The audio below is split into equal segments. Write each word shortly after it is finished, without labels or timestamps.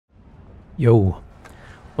Yo,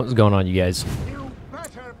 what's going on, you guys?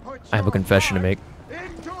 I have a confession to make.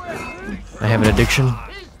 I have an addiction.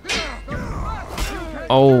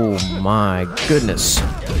 Oh my goodness.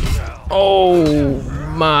 Oh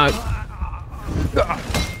my.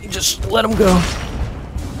 Just let him go.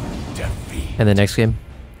 And the next game,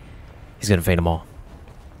 he's gonna faint them all.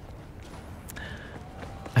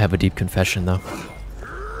 I have a deep confession though.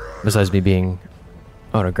 Besides me being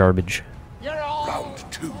utter garbage.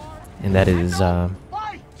 And that is, I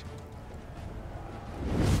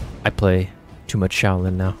play too much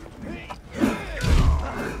Shaolin now.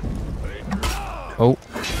 Oh.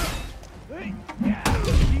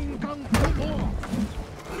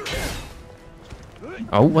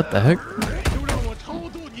 Oh, what the heck?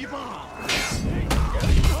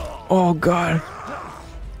 Oh, God.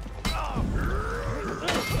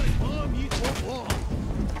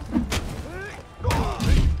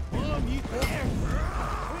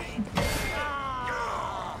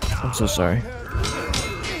 I'm so sorry.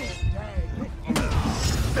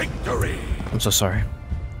 Victory. I'm so sorry.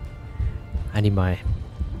 I need my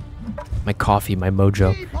coffee, my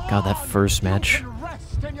mojo. God, that first match.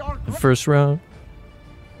 The first round.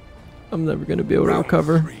 I'm never gonna be able to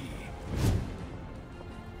recover.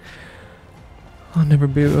 I'll never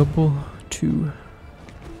be able to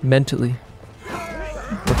mentally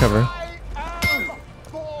recover.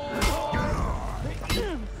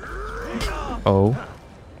 Oh.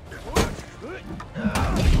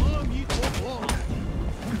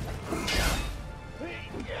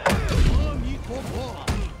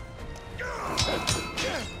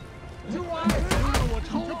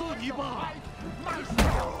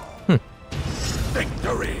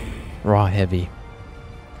 Victory. Raw heavy.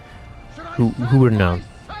 Who would have known?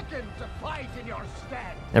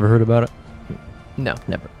 Ever heard about it? No,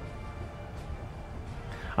 never.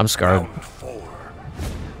 I'm scarred.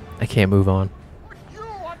 I can't move on.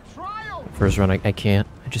 First run, I can't.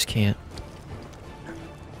 I just can't.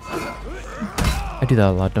 I do that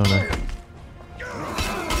a lot, don't I?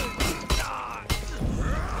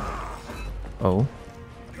 Oh.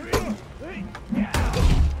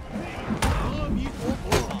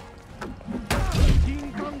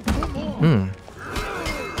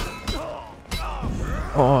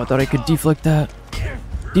 Oh, I thought I could deflect that.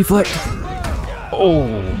 Deflect. Oh.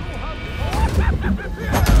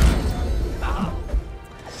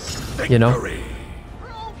 You know?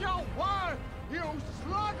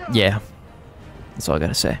 Yeah. That's all I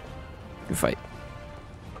gotta say. Good fight.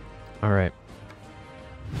 Alright.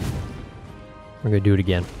 We're gonna do it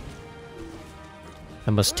again.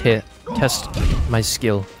 I must test my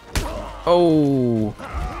skill. Oh.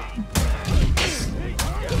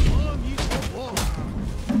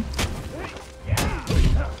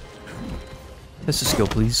 Test the skill,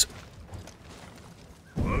 please.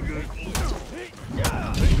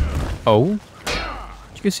 Oh?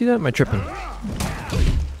 Did you guys see that? Am I tripping?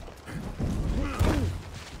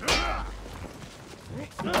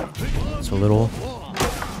 It's a little...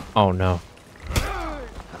 Oh, no.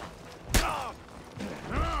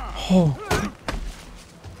 Oh.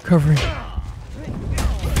 Covering.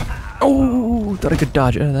 Oh! Thought I could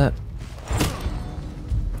dodge out of that.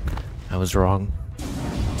 I was wrong.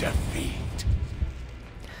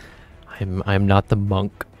 I'm not the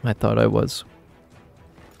monk I thought I was.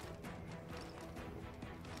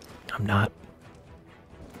 I'm not.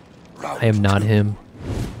 I am not him.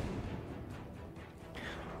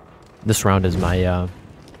 This round is my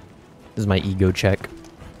ego check.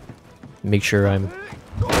 Make sure I'm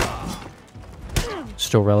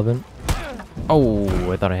still relevant.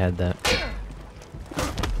 Oh, I thought I had that.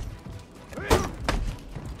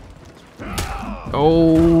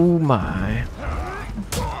 Oh my.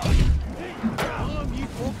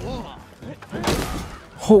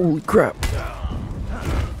 Holy crap.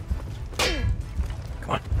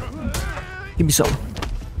 Come on. Give me something.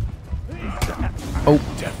 Oh.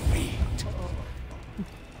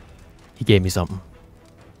 He gave me something.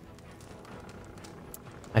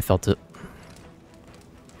 I felt it.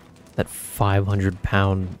 That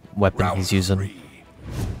 500-pound weapon he's using.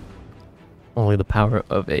 Only the power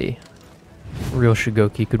of a real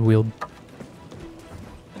Shigoki could wield.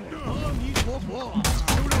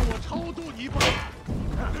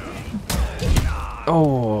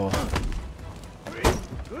 Oh.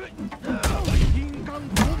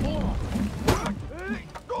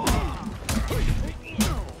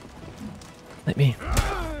 Let me.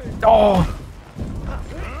 Oh.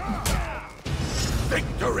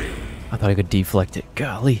 Victory. I thought I could deflect it.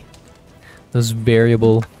 Golly. Those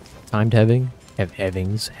variable timed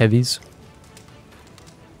heavies.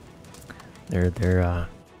 They're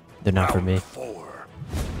not for me.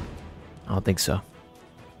 I don't think so.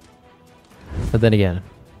 But then again,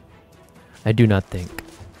 I do not think.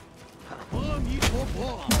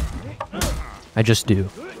 I just do.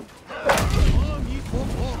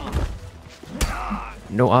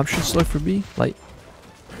 No options left for B? Light.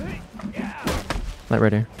 Light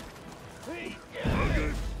right here.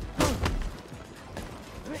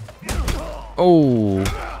 Oh.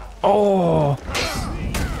 Oh.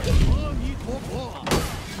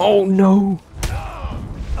 Oh no.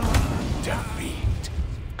 Defeat.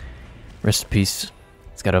 Rest in peace.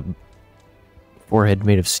 It's got a forehead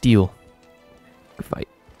made of steel. Good fight.